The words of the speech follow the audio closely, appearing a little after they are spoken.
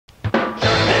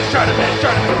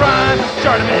ShartimusPrime.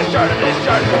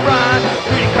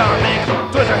 Reading comics,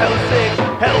 toys are hella sick,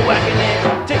 hella whacking it,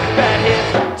 taking bad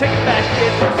hits, taking bad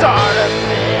shit.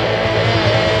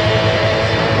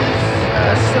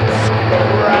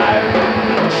 Subscribe.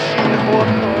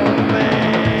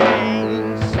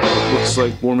 Looks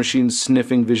like War Machine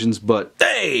sniffing Vision's butt.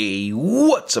 Hey,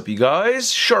 what's up you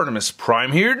guys?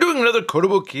 ShartimusPrime here, doing another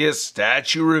Kotobukiya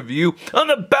statue review on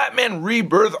the Batman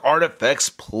Rebirth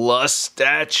ArtFX Plus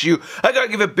statue. I gotta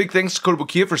give a big thanks to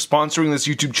Kotobukiya for sponsoring this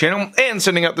YouTube channel and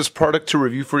sending out this product to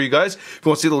review for you guys. If you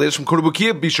want to see the latest from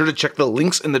Kotobukiya, be sure to check the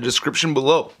links in the description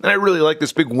below. And I really like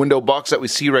this big window box that we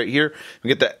see right here. We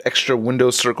get that extra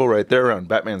window circle right there around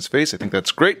Batman's face. I think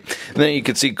that's great. And then you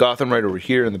can see Gotham right over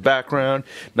here in the background.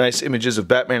 Nice images of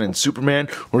Batman and Superman.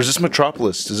 Or is this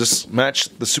Metropolis? Does this match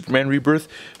the Superman Rebirth?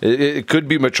 It could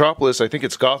be Metropolis. I think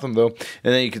it's Gotham though.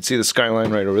 And then you can see the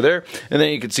skyline right over there. And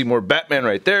then you can see more Batman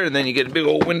right there. And then you get a big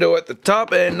old window at the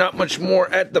top and not much more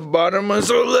at the bottom.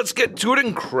 So let's get to it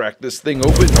and crack this thing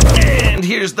open. And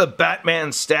here's the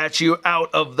Batman statue out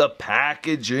of the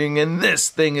packaging. And this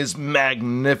thing is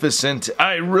magnificent.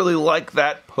 I really like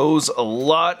that pose a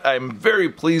lot. I'm very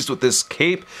pleased with this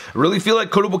cape. I really feel like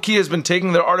Kotobukiya has been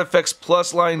taking their ArtFX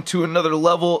Plus line to another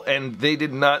level, and they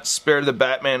did not spare the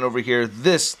Batman over here.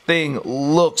 This thing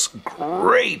looks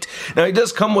great. Now, it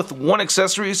does come with one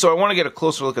accessory, so I want to get a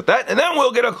closer look at that, and then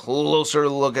we'll get a closer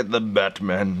look at the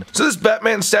Batman. So this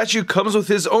Batman statue comes with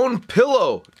his own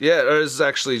pillow. Yeah, there's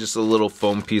actually just a little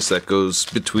foam piece that goes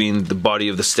between the body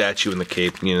of the statue and the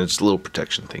cape. You know, it's a little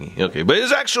protection thingy. Okay, but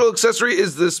his actual accessory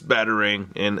is this Batarang,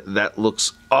 and that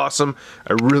looks awesome.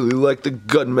 I really like the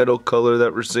gunmetal color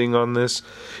that we're seeing on this.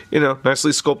 You know,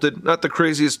 nicely sculpted. Not the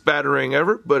craziest Batarang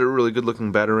ever, but a really good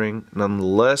looking Batarang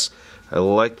nonetheless. I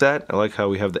like that. I like how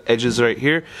we have the edges right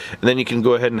here. And then you can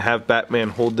go ahead and have Batman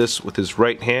hold this with his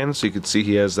right hand, so you can see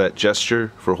he has that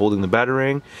gesture for holding the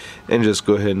Batarang. And just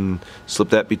go ahead and slip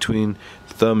that between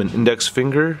thumb and index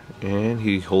finger, and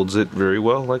he holds it very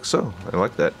well like so. I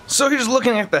like that. So here's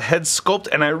looking at the head sculpt,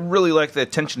 and I really like the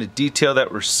attention to detail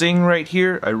that we're seeing right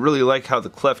here. I really like how the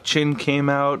cleft chin came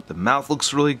out. The mouth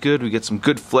looks really good. We get some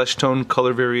good flesh tone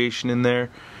color variation in there.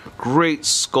 Great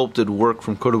sculpted work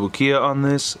from Kotobukiya on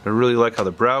this. I really like how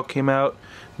the brow came out.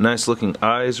 Nice looking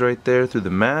eyes right there through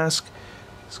the mask.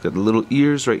 It's got the little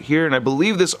ears right here, and I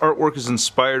believe this artwork is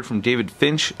inspired from David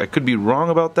Finch. I could be wrong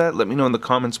about that. Let me know in the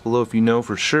comments below if you know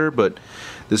for sure, but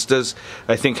this does,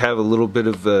 I think, have a little bit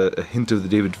of a hint of the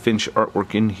David Finch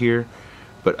artwork in here,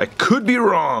 but I could be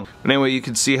wrong. But anyway, you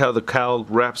can see how the cowl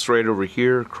wraps right over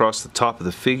here across the top of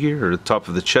the figure, or the top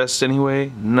of the chest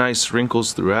anyway. Nice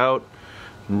wrinkles throughout.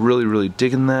 Really, really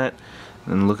digging that.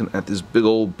 And looking at these big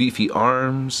old beefy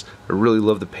arms. I really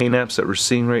love the paint apps that we're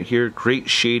seeing right here. Great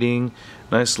shading.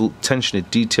 Nice attention to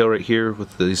detail right here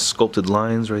with these sculpted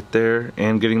lines right there,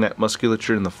 and getting that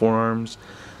musculature in the forearms.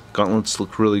 Gauntlets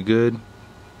look really good.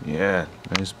 Yeah,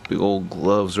 nice big old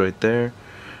gloves right there.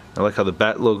 I like how the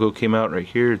Bat logo came out right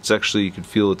here. It's actually, you can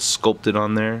feel it's sculpted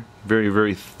on there. Very,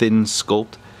 very thin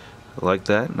sculpt. I like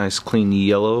that. Nice clean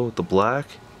yellow with the black.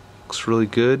 Looks really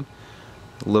good.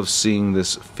 I love seeing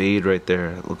this fade right there.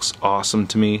 It looks awesome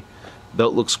to me.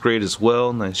 Belt looks great as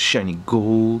well. Nice shiny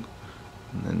gold.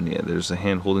 And then, yeah, there's the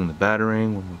hand holding the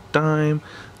Batarang one more time.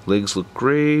 Legs look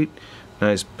great.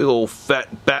 Nice big old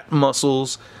fat bat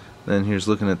muscles. Then here's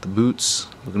looking at the boots.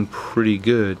 Looking pretty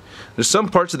good. There's some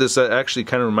parts of this that actually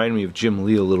kind of remind me of Jim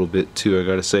Lee a little bit too, I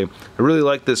gotta say. I really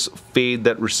like this fade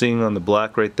that we're seeing on the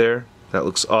black right there. That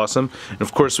looks awesome. And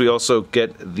of course we also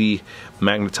get the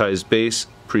magnetized base.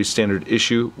 Pretty standard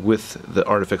issue with the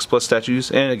ArtFX Plus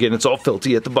statues, and again it's all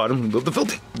felty at the bottom. We build the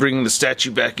felty. Bringing the statue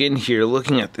back in here,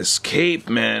 looking at this cape,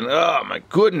 man, oh my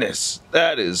goodness,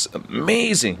 that is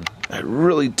amazing. I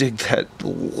really dig that a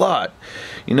lot.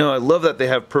 You know, I love that they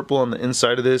have purple on the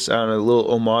inside of this, a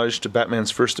little homage to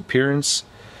Batman's first appearance,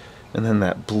 and then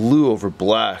that blue over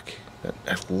black.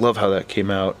 I love how that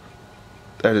came out.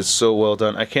 That is so well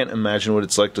done. I can't imagine what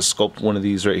it's like to sculpt one of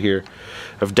these right here.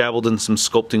 I've dabbled in some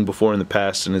sculpting before in the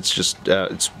past, and it's just,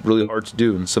 it's really hard to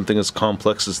do, and something as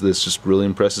complex as this just really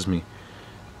impresses me.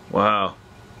 Wow.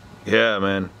 Yeah,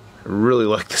 man. I really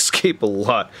like this cape a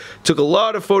lot. Took a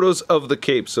lot of photos of the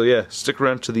cape, so yeah, stick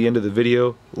around to the end of the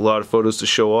video. A lot of photos to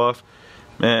show off.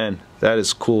 Man, that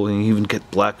is cool, and you even get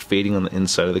black fading on the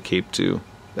inside of the cape too.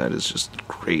 That is just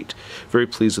great. Very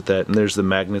pleased with that. And there's the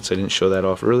magnets. I didn't show that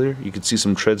off earlier. You can see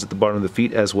some treads at the bottom of the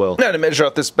feet as well. Now to measure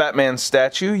out this Batman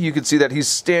statue, you can see that he's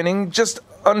standing just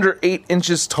under 8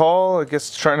 inches tall. I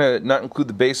guess trying to not include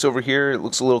the base over here, it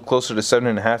looks a little closer to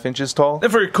 7.5 inches tall. Then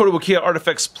for your Kotobukiya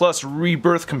ArtFX Plus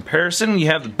Rebirth comparison, you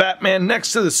have the Batman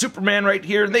next to the Superman right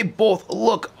here, and they both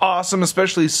look awesome,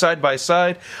 especially side by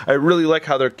side. I really like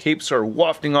how their capes are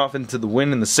wafting off into the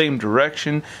wind in the same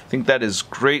direction. I think that is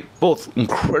great. Both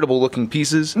incredible looking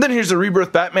pieces. And then here's the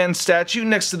Rebirth Batman statue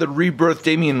next to the Rebirth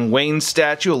Damian Wayne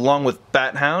statue along with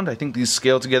Bathound. I think these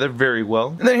scale together very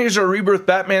well. And then here's our Rebirth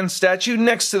Batman statue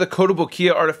next to the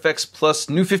Kotobukiya ArtFX Plus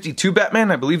New 52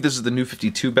 Batman. I believe this is the New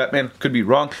 52 Batman. Could be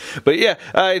wrong. But yeah,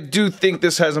 I do think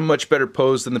this has a much better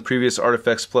pose than the previous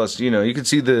ArtFX Plus. You know, you can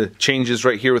see the changes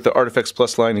right here with the ArtFX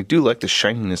Plus line. I do like the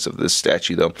shininess of this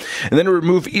statue though. And then to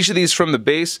remove each of these from the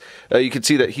base, you can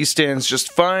see that he stands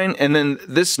just fine, and then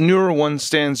this newer one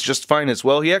stands just fine as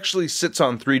well. He actually sits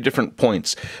on 3 different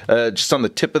points, just on the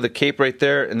tip of the cape right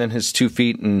there, and then his 2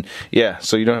 feet, and yeah,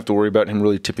 so you don't have to worry about him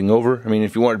really tipping over. I mean,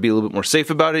 if you want to be a little bit more safe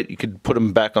about it, you could put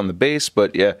him back on the base,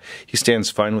 but yeah, he stands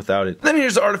fine without it. Then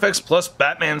here's the ArtFX Plus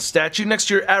Batman statue. Next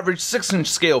to your average 6-inch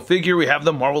scale figure, we have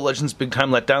the Marvel Legends Big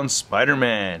Time Letdown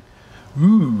Spider-Man.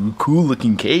 Ooh, cool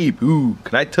looking cape. Ooh,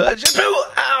 can I touch it? Ooh,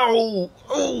 ow!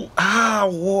 Oh,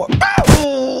 ow!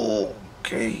 Ow!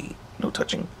 Okay, no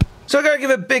touching. So I gotta give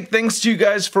a big thanks to you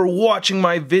guys for watching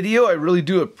my video. I really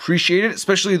do appreciate it,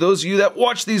 especially those of you that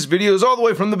watch these videos all the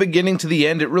way from the beginning to the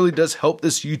end. It really does help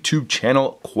this YouTube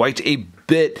channel quite a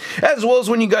bit, as well as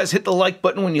when you guys hit the like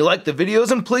button when you like the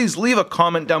videos, and please leave a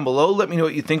comment down below. Let me know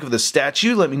what you think of the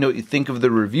statue. Let me know what you think of the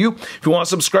review. If you want to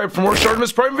subscribe for more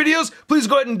ShartimusPrime videos, please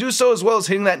go ahead and do so, as well as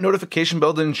hitting that notification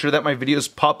bell to ensure that my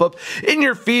videos pop up in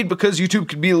your feed, because YouTube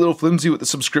can be a little flimsy with the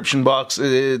subscription box.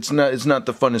 It's not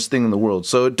the funnest thing in the world,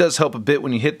 so it does help a bit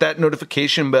when you hit that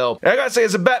notification bell. And I gotta say,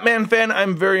 as a Batman fan,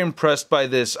 I'm very impressed by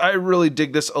this. I really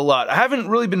dig this a lot. I haven't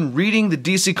really been reading the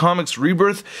DC Comics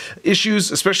Rebirth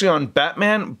issues, especially on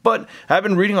Batman, but I've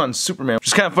been reading on Superman, which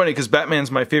is kind of funny because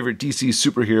Batman's my favorite DC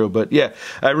superhero. But yeah,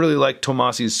 I really like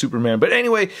Tomasi's Superman. But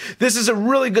anyway, this is a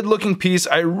really good looking piece.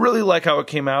 I really like how it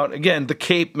came out. Again, the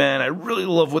cape, man, I really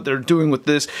love what they're doing with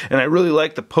this, and I really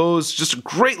like the pose. Just a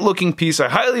great looking piece. I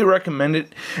highly recommend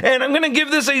it, and I'm gonna give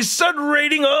this a stud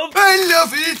rating of I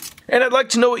love it. And I'd like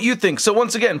to know what you think, so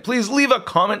once again, please leave a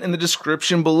comment in the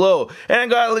description below. And I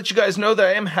gotta let you guys know that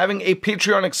I am having a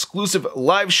Patreon exclusive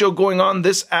live show going on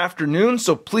this afternoon,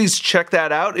 so please check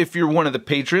that out if you're one of the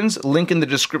patrons. Link in the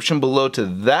description below to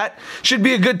that. Should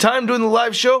be a good time doing the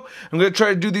live show. I'm gonna try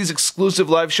to do these exclusive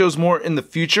live shows more in the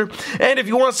future. And if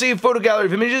you want to see a photo gallery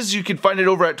of images, you can find it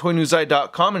over at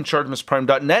toynewseye.com and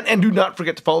ShartimusPrime.net. And do not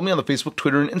forget to follow me on the Facebook,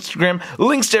 Twitter, and Instagram.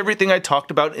 Links to everything I talked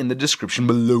about in the description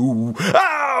below.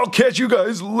 I'll catch you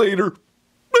guys later.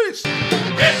 Peace. I'm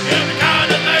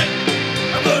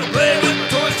gonna play with my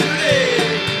toys today.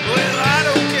 Well, I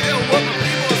don't care what my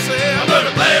people say. I'm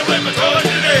gonna play with my toys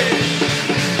today.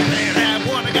 Can't have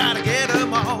one, I gotta get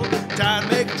them all. Time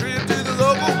to make a trip to the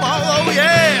local mall. Oh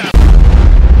yeah.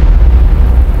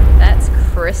 That's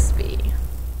crispy.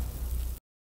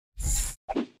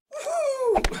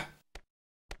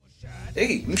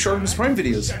 Hey, new ShartimusPrime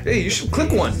videos. Hey, you should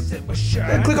click one.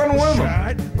 Yeah, click on one of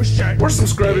them. Or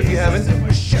subscribe if you haven't.